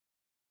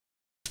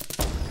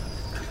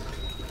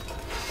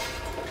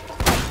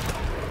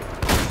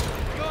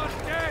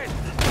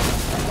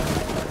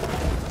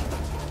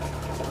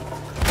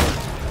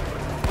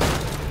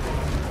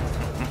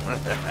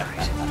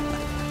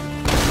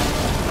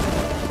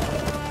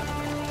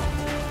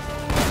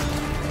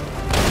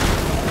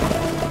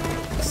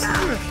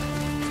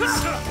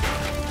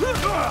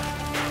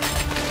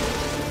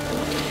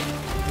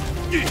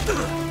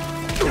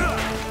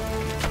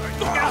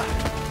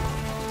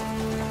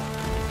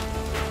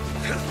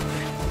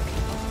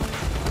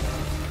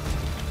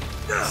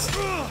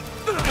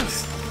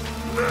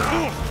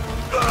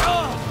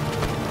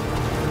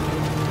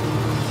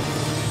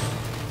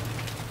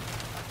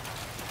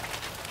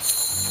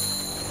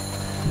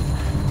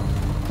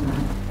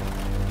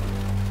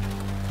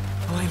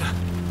Elena!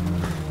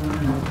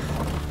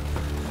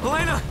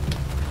 Elena!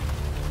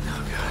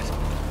 Oh, God.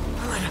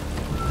 Elena!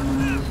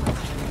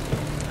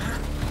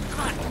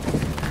 Come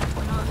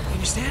on. Can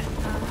you stand?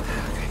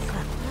 Okay, come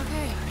on.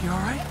 Okay. You all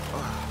right?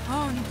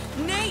 Oh,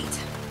 Nate!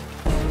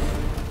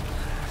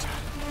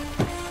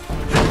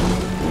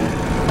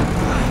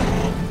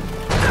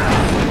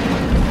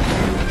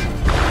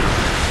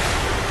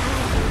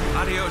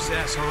 Adios,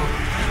 asshole.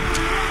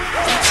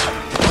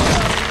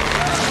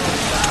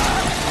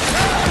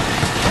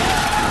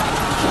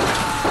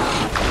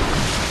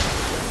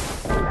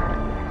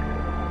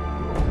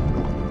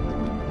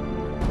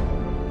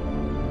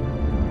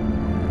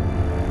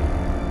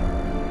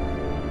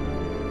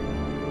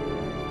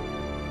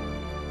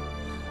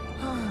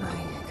 Oh my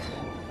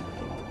God.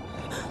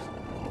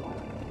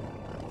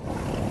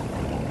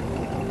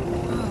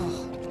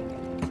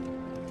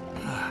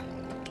 Oh.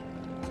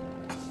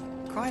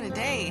 Quite a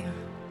day.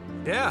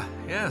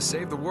 Yeah,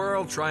 save the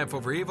world, triumph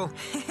over evil.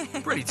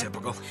 Pretty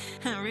typical.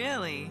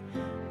 Really?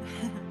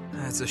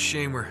 It's a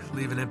shame we're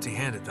leaving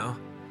empty-handed, though.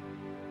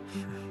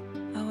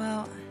 Oh,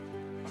 well,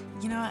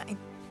 you know,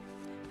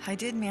 I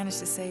did manage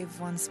to save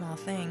one small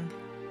thing.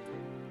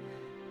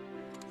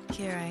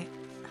 Here,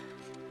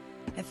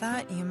 I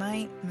thought you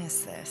might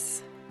miss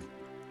this.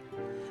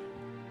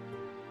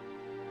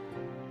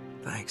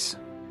 Thanks.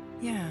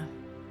 Yeah.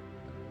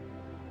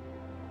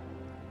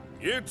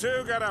 You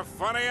two got a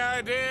funny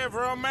idea of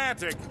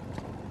romantic.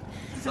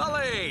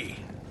 Sully!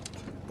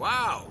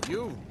 Wow,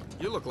 you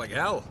look like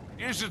hell.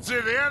 You should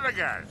see the other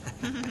guys.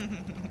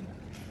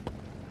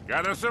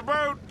 Got us a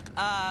boat.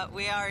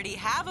 We already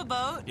have a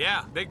boat.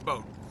 Yeah, big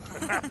boat.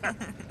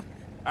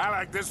 I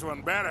like this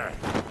one better.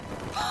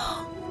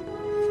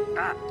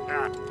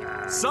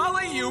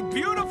 Sully, you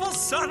beautiful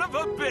son of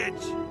a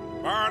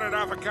bitch! Borrowed it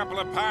off a couple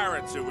of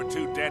pirates who were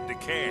too dead to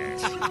care.